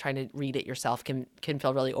order it, trying to read it yourself can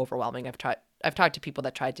feel really overwhelming. I've talked to people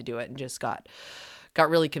that tried to do it and just got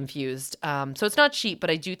really confused. So it's not cheap,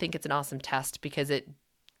 but I do think it's an awesome test because it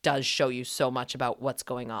does show you so much about what's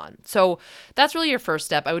going on. So that's really your first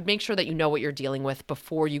step. I would make sure that you know what you're dealing with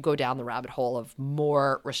before you go down the rabbit hole of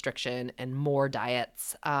more restriction and more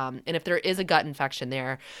diets. And if there is a gut infection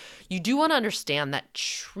there, you do want to understand that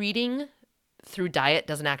treating through diet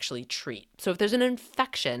doesn't actually treat. So if there's an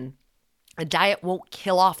infection, a diet won't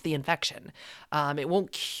kill off the infection. It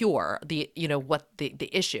won't cure the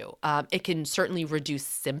issue. It can certainly reduce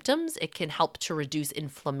symptoms. It can help to reduce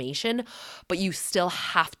inflammation, but you still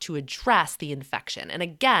have to address the infection. And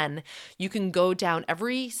again, you can go down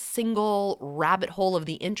every single rabbit hole of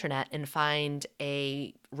the internet and find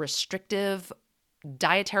a restrictive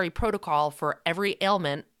dietary protocol for every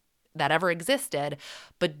ailment that ever existed.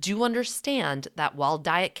 But do understand that while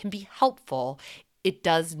diet can be helpful, it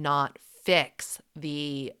does not fix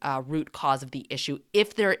the root cause of the issue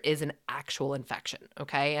if there is an actual infection,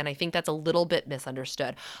 okay? And I think that's a little bit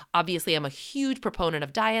misunderstood. Obviously, I'm a huge proponent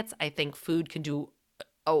of diets. I think food can do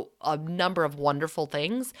a number of wonderful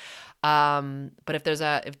things, but if there's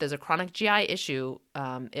a chronic GI issue,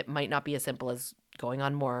 it might not be as simple as going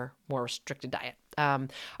on more restricted diet. All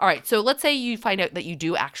right, so let's say you find out that you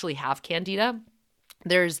do actually have Candida.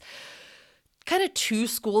 There's kind of 2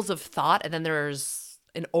 schools of thought, and then there's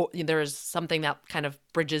there's something that kind of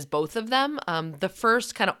bridges both of them. The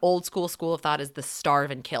first kind of old school of thought is the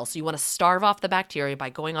starve and kill. So you want to starve off the bacteria by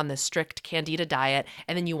going on this strict Candida diet,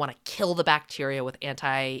 and then you want to kill the bacteria with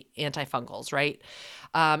antifungals, right?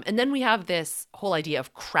 And then we have this whole idea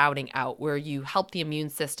of crowding out, where you help the immune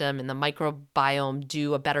system and the microbiome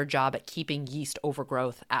do a better job at keeping yeast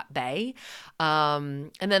overgrowth at bay.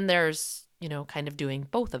 And then there's, kind of doing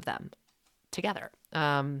both of them together.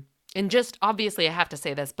 And just obviously, I have to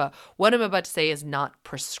say this, but what I'm about to say is not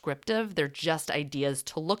prescriptive. They're just ideas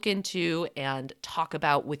to look into and talk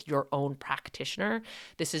about with your own practitioner.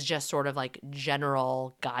 This is just sort of like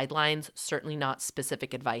general guidelines, certainly not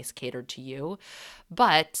specific advice catered to you.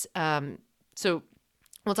 But so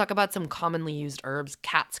we'll talk about some commonly used herbs: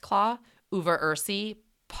 cat's claw, uva ursi,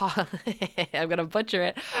 I'm going to butcher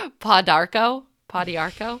it, podiarco.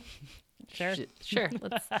 Sure.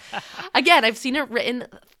 Again, I've seen it written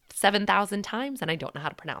 7,000 times and I don't know how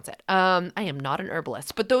to pronounce it. I am not an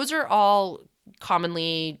herbalist, but those are all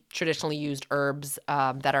commonly traditionally used herbs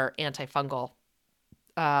that are antifungal,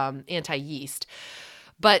 anti-yeast.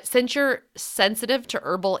 But since you're sensitive to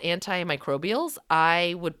herbal antimicrobials,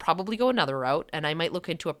 I would probably go another route, and I might look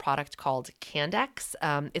into a product called Candex.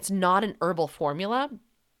 It's not an herbal formula.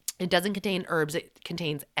 It doesn't contain herbs. It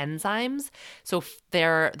contains enzymes. So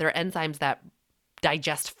they're enzymes that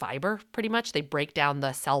digest fiber, pretty much. They break down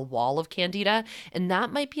the cell wall of Candida, and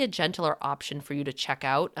that might be a gentler option for you to check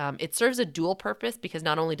out. It serves a dual purpose, because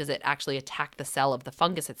not only does it actually attack the cell of the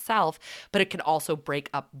fungus itself, but it can also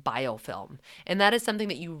break up biofilm. And that is something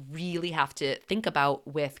that you really have to think about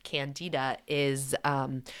with Candida is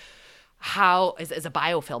how is a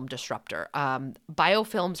biofilm disruptor.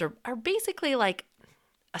 Biofilms are basically like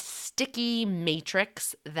a sticky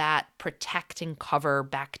matrix that protect and cover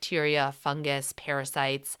bacteria, fungus,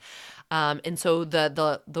 parasites. And so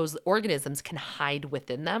those organisms can hide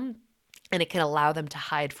within them, and it can allow them to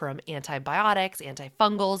hide from antibiotics,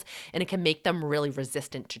 antifungals, and it can make them really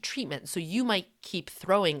resistant to treatment. So you might keep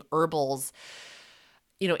throwing herbals,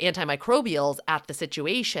 antimicrobials at the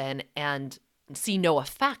situation and see no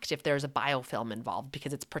effect if there's a biofilm involved,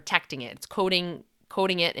 because it's protecting it. It's coating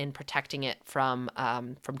it and protecting it from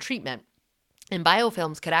treatment. And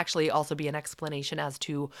biofilms could actually also be an explanation as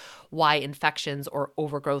to why infections or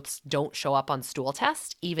overgrowths don't show up on stool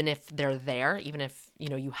tests, even if they're there, even if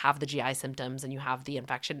you have the GI symptoms and you have the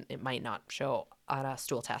infection, it might not show on a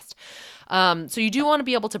stool test. So you do want to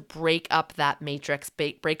be able to break up that matrix,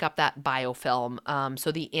 break up that biofilm,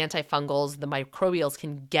 so the antifungals, the microbials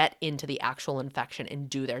can get into the actual infection and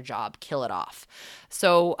do their job, kill it off.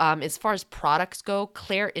 So as far as products go,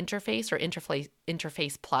 Claire Interface or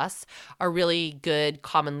Interface Plus are really good,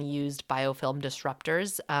 commonly used biofilm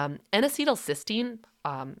disruptors. N-acetylcysteine,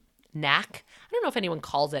 NAC. I don't know if anyone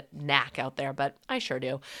calls it NAC out there, but I sure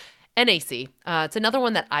do. NAC. It's another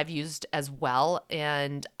one that I've used as well.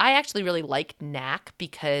 And I actually really like NAC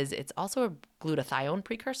because it's also a glutathione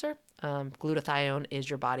precursor. Glutathione is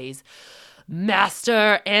your body's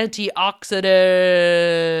master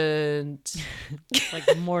antioxidant.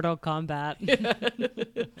 Like Mortal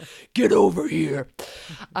Kombat. Get over here.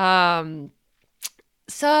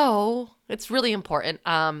 So it's really important.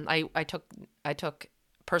 I took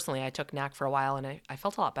NAC for a while, and I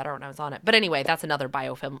felt a lot better when I was on it. But anyway, that's another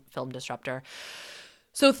biofilm disruptor.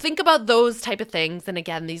 So think about those type of things. And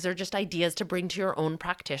again, these are just ideas to bring to your own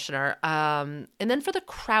practitioner. And then for the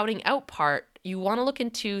crowding out part, you want to look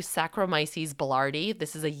into Saccharomyces boulardii.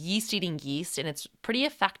 This is a yeast-eating yeast, and it's pretty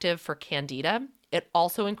effective for Candida. It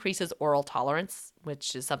also increases oral tolerance,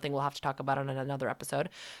 which is something we'll have to talk about on another episode,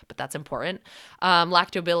 but that's important.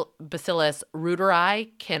 Lactobacillus reuteri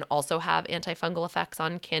can also have antifungal effects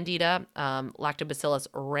on Candida. Lactobacillus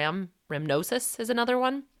rhamnosus is another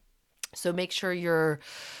one. So make sure you're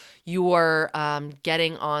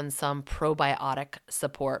getting on some probiotic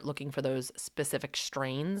support, looking for those specific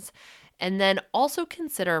strains. And then also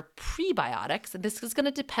consider prebiotics. This is going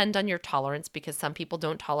to depend on your tolerance, because some people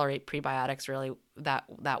don't tolerate prebiotics really that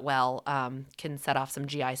well, can set off some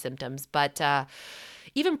GI symptoms. But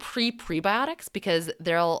even prebiotics, because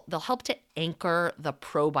they'll help to anchor the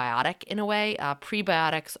probiotic in a way.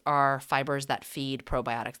 Prebiotics are fibers that feed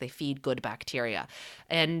probiotics. They feed good bacteria.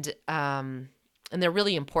 And they're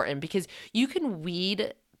really important because you can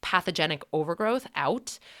weed pathogenic overgrowth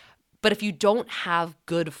out, but if you don't have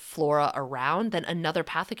good flora around, then another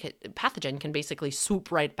pathogen can basically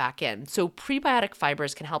swoop right back in. So prebiotic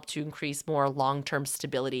fibers can help to increase more long-term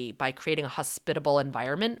stability by creating a hospitable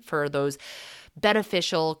environment for those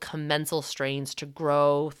beneficial commensal strains to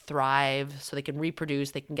grow, thrive, so they can reproduce,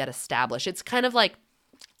 they can get established. It's kind of like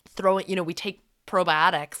we take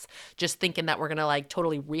probiotics just thinking that we're going to like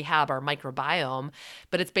totally rehab our microbiome,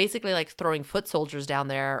 but it's basically like throwing foot soldiers down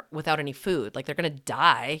there without any food. Like they're going to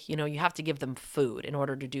die. You know, you have to give them food in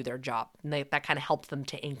order to do their job. And that kind of helps them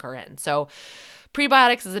to anchor in. So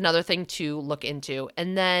prebiotics is another thing to look into.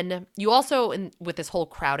 And then you also, with this whole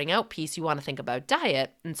crowding out piece, you want to think about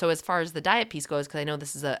diet. And so as far as the diet piece goes, because I know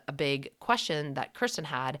this is a big question that Kristen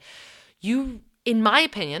had, in my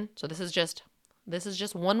opinion, so this is just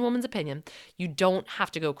one woman's opinion, you don't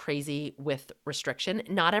have to go crazy with restriction.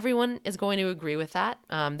 Not everyone is going to agree with that.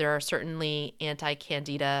 There are certainly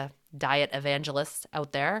anti-Candida diet evangelists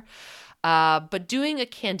out there. But doing a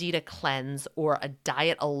Candida cleanse or a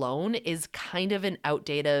diet alone is kind of an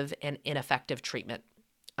outdated and ineffective treatment.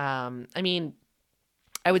 I mean,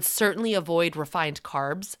 I would certainly avoid refined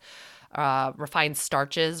carbs, refined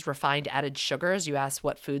starches, refined added sugars. You asked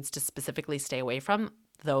what foods to specifically stay away from.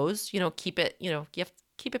 Those, keep it, you have to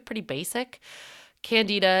keep it pretty basic.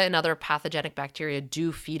 Candida and other pathogenic bacteria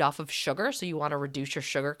do feed off of sugar, so you want to reduce your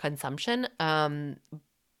sugar consumption.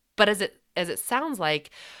 But as it sounds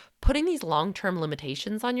like, putting these long-term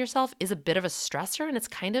limitations on yourself is a bit of a stressor, and it's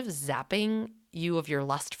kind of zapping you of your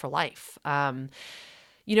lust for life. Someone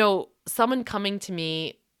coming to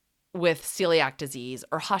me with celiac disease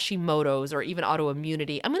or Hashimoto's or even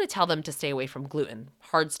autoimmunity, I'm going to tell them to stay away from gluten.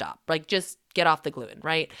 Hard stop. Like, just get off the gluten,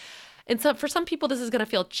 right? And so for some people, this is going to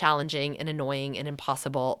feel challenging and annoying and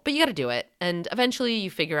impossible, but you got to do it. And eventually you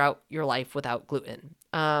figure out your life without gluten.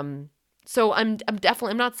 So I'm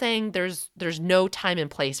not saying there's no time and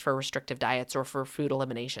place for restrictive diets or for food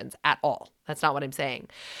eliminations at all. That's not what I'm saying.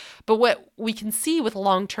 But what we can see with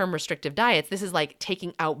long-term restrictive diets, this is like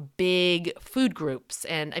taking out big food groups.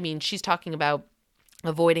 And I mean, she's talking about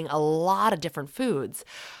avoiding a lot of different foods.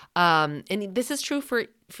 And this is true for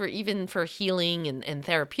even for healing and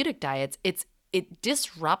therapeutic diets. It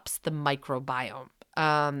disrupts the microbiome.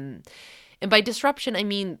 And by disruption, I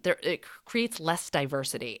mean it creates less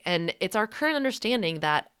diversity. And it's our current understanding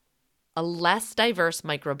that a less diverse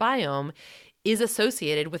microbiome is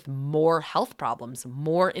associated with more health problems,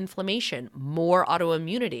 more inflammation, more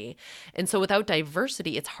autoimmunity. And so without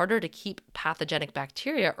diversity, it's harder to keep pathogenic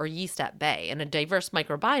bacteria or yeast at bay. And a diverse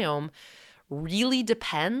microbiome really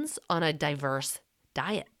depends on a diverse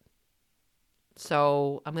diet.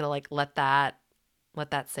 So I'm going to let that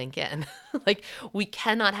sink in. Like, we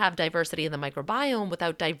cannot have diversity in the microbiome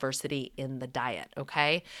without diversity in the diet.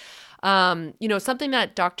 Okay. Something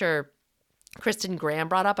that Dr. Kristen Graham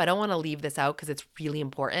brought up, I don't want to leave this out because it's really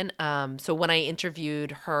important. So when I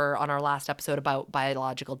interviewed her on our last episode about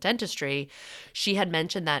biological dentistry, she had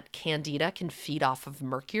mentioned that Candida can feed off of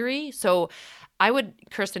mercury. So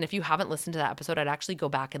Kirsten, if you haven't listened to that episode, I'd actually go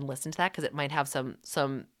back and listen to that because it might have some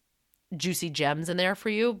juicy gems in there for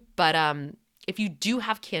you. But if you do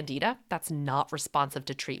have Candida that's not responsive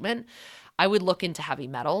to treatment, I would look into heavy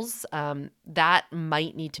metals. That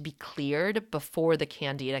might need to be cleared before the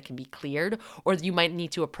Candida can be cleared, or you might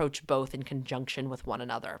need to approach both in conjunction with one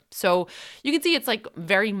another. So you can see it's like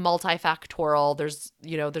very multifactorial.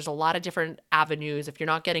 There's a lot of different avenues. If you're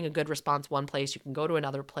not getting a good response one place, you can go to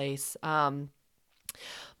another place.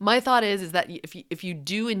 My thought is that if you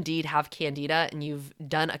do indeed have Candida and you've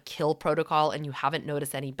done a kill protocol and you haven't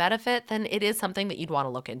noticed any benefit, then it is something that you'd want to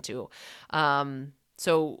look into.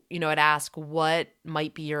 So, I'd ask, what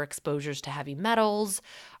might be your exposures to heavy metals?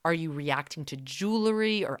 Are you reacting to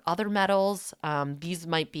jewelry or other metals? These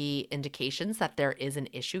might be indications that there is an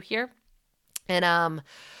issue here. And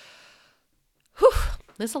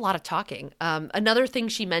there's a lot of talking. Another thing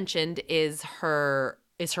she mentioned is her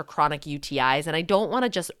chronic UTIs. And I don't want to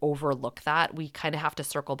just overlook that. We kind of have to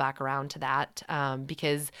circle back around to that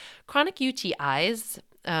because chronic UTIs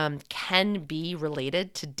can be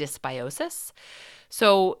related to dysbiosis.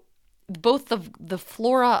 So both the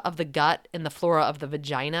flora of the gut and the flora of the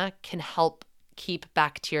vagina can help keep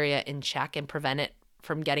bacteria in check and prevent it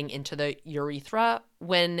from getting into the urethra.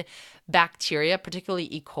 When bacteria, particularly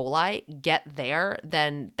E. coli, get there,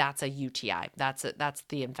 then that's a UTI. That's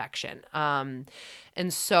the infection. And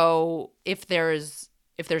so if there's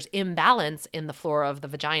imbalance in the flora of the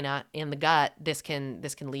vagina and the gut, this can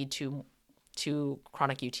lead to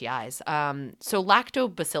chronic UTIs. So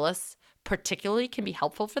lactobacillus particularly can be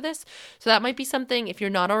helpful for this. So that might be something, if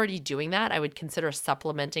you're not already doing that, I would consider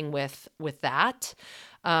supplementing with that.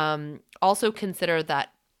 Also consider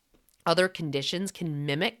that other conditions can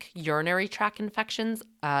mimic urinary tract infections,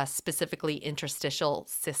 specifically interstitial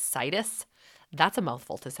cystitis. That's a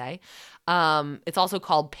mouthful to say. It's also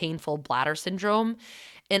called painful bladder syndrome.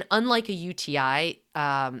 And unlike a UTI,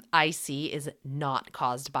 IC is not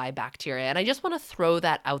caused by bacteria. And I just want to throw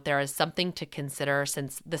that out there as something to consider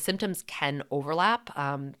since the symptoms can overlap.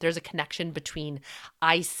 There's a connection between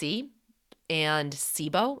IC and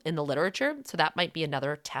SIBO in the literature. So that might be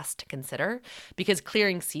another test to consider because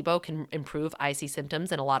clearing SIBO can improve IC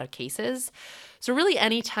symptoms in a lot of cases. So really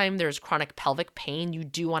anytime there's chronic pelvic pain, you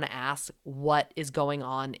do want to ask what is going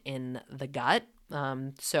on in the gut.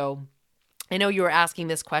 So I know you were asking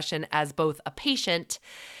this question as both a patient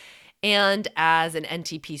and as an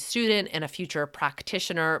NTP student and a future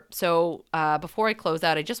practitioner. So before I close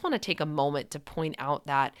out, I just want to take a moment to point out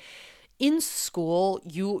that in school,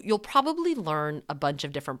 you'll probably learn a bunch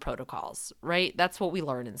of different protocols, right? That's what we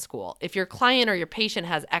learn in school. If your client or your patient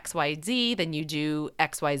has XYZ, then you do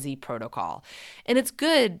XYZ protocol. And it's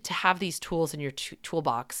good to have these tools in your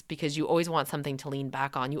toolbox because you always want something to lean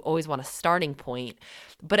back on. You always want a starting point.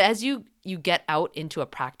 But as you get out into a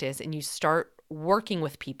practice and you start working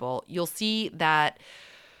with people, you'll see that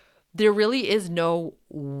there really is no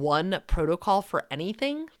one protocol for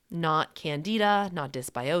anything, not Candida, not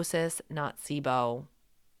dysbiosis, not SIBO,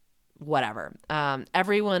 whatever.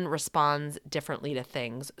 Everyone responds differently to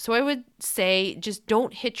things. So I would say just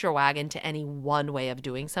don't hitch your wagon to any one way of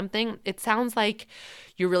doing something. It sounds like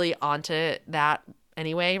you're really onto that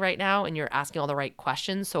anyway right now and you're asking all the right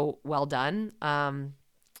questions. So well done.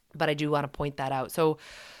 But I do want to point that out. So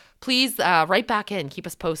please write back in, keep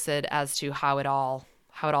us posted as to how it all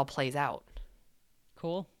plays out.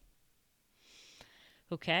 Cool.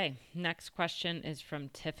 Okay, next question is from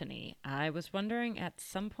Tiffany. I was wondering, at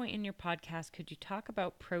some point in your podcast, could you talk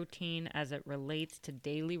about protein as it relates to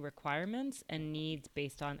daily requirements and needs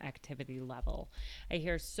based on activity level? I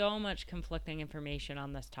hear so much conflicting information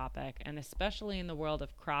on this topic, and especially in the world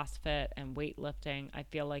of CrossFit and weightlifting, I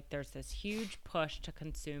feel like there's this huge push to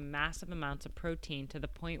consume massive amounts of protein to the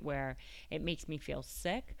point where it makes me feel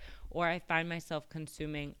sick, or I find myself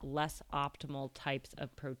consuming less optimal types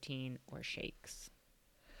of protein or shakes.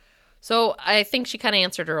 So I think she kind of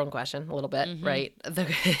answered her own question a little bit, right?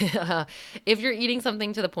 If you're eating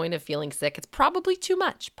something to the point of feeling sick, it's probably too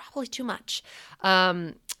much,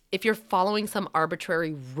 if you're following some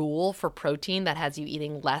arbitrary rule for protein that has you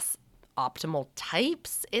eating less optimal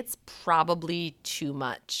types, it's probably too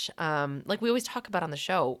much. Like we always talk about on the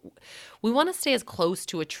show, we want to stay as close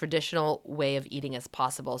to a traditional way of eating as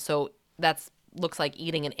possible. So that's looks like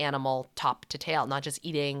eating an animal top to tail, not just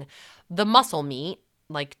eating the muscle meat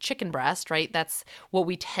like chicken breast, right? That's what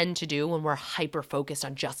we tend to do when we're hyper focused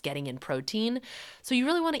on just getting in protein. So you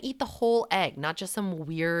really want to eat the whole egg, not just some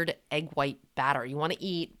weird egg white batter. You want to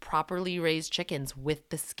eat properly raised chickens with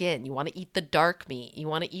the skin. You want to eat the dark meat. You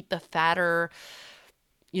want to eat the fattier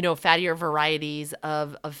varieties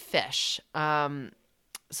of fish.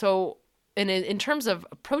 And in terms of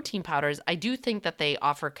protein powders, I do think that they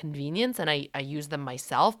offer convenience and I use them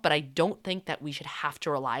myself, but I don't think that we should have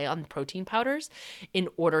to rely on protein powders in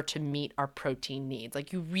order to meet our protein needs.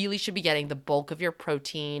 Like you really should be getting the bulk of your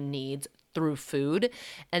protein needs through food.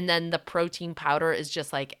 And then the protein powder is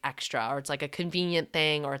just like extra, or it's like a convenient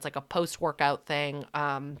thing, or it's like a post-workout thing.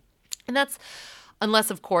 And that's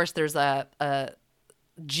unless, of course, there's a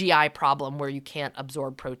GI problem where you can't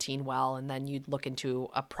absorb protein well, and then you'd look into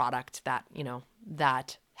a product that,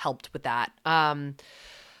 that helped with that.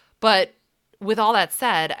 But with all that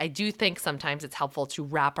said, I do think sometimes it's helpful to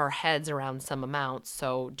wrap our heads around some amounts.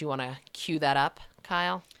 So do you want to cue that up,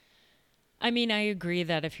 Kyle? I mean, I agree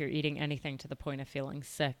that if you're eating anything to the point of feeling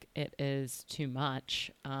sick, it is too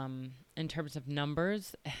much. In terms of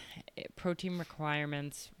numbers, protein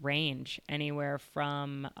requirements range anywhere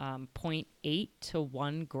from 0.8 to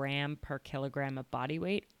 1 gram per kilogram of body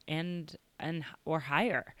weight and or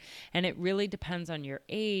higher. And it really depends on your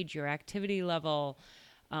age, your activity level,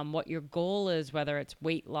 what your goal is, whether it's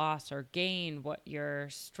weight loss or gain, what your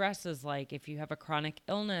stress is like, if you have a chronic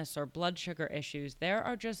illness or blood sugar issues. There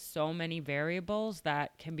are just so many variables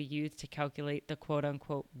that can be used to calculate the quote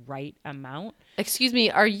unquote right amount. Excuse me,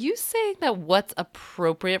 are you saying that what's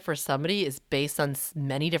appropriate for somebody is based on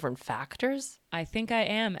many different factors? I think I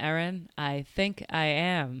am, Erin. I think I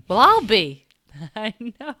am. Well, I'll be. I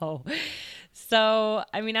know. So,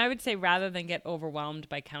 I mean, I would say rather than get overwhelmed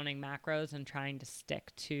by counting macros and trying to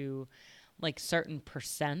stick to like certain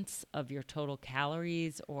percents of your total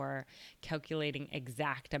calories or calculating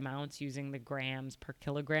exact amounts using the grams per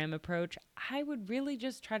kilogram approach, I would really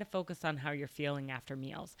just try to focus on how you're feeling after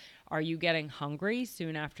meals. Are you getting hungry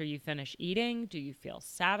soon after you finish eating? Do you feel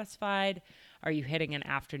satisfied? Are you hitting an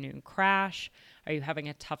afternoon crash? Are you having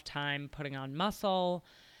a tough time putting on muscle?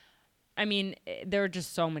 I mean, there are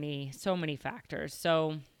just so many factors.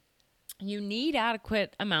 So you need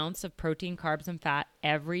adequate amounts of protein, carbs, and fat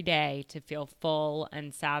every day to feel full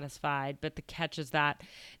and satisfied. But the catch is that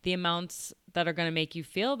the amounts that are going to make you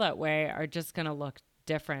feel that way are just going to look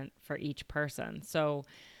different for each person. So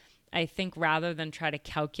I think rather than try to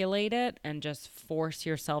calculate it and just force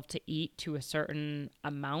yourself to eat to a certain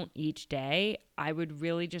amount each day, I would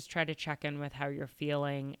really just try to check in with how you're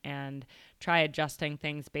feeling and try adjusting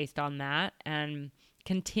things based on that, and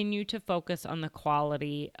continue to focus on the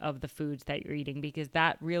quality of the foods that you're eating, because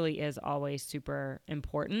that really is always super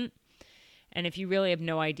important. And if you really have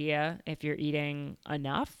no idea if you're eating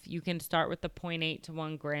enough, you can start with the 0.8 to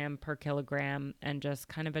 1 gram per kilogram and just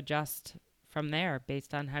kind of adjust from there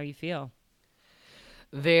based on how you feel.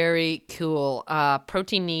 Very cool.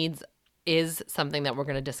 Protein needs is something that we're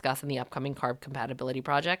going to discuss in the upcoming Carb Compatibility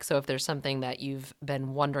Project. So if there's something that you've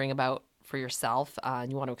been wondering about for yourself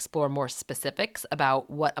and you want to explore more specifics about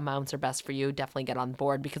what amounts are best for you, definitely get on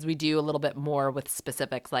board, because we do a little bit more with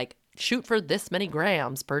specifics, like shoot for this many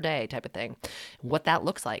grams per day type of thing, what that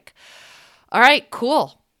looks like. All right,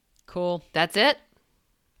 cool. That's it.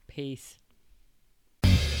 Peace.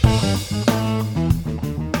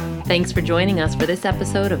 Thanks for joining us for this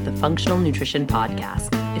episode of the Functional Nutrition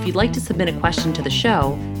Podcast. If you'd like to submit a question to the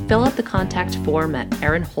show, fill out the contact form at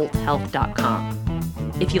erinholthealth.com.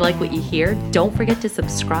 If you like what you hear, don't forget to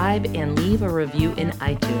subscribe and leave a review in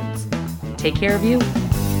iTunes. Take care of you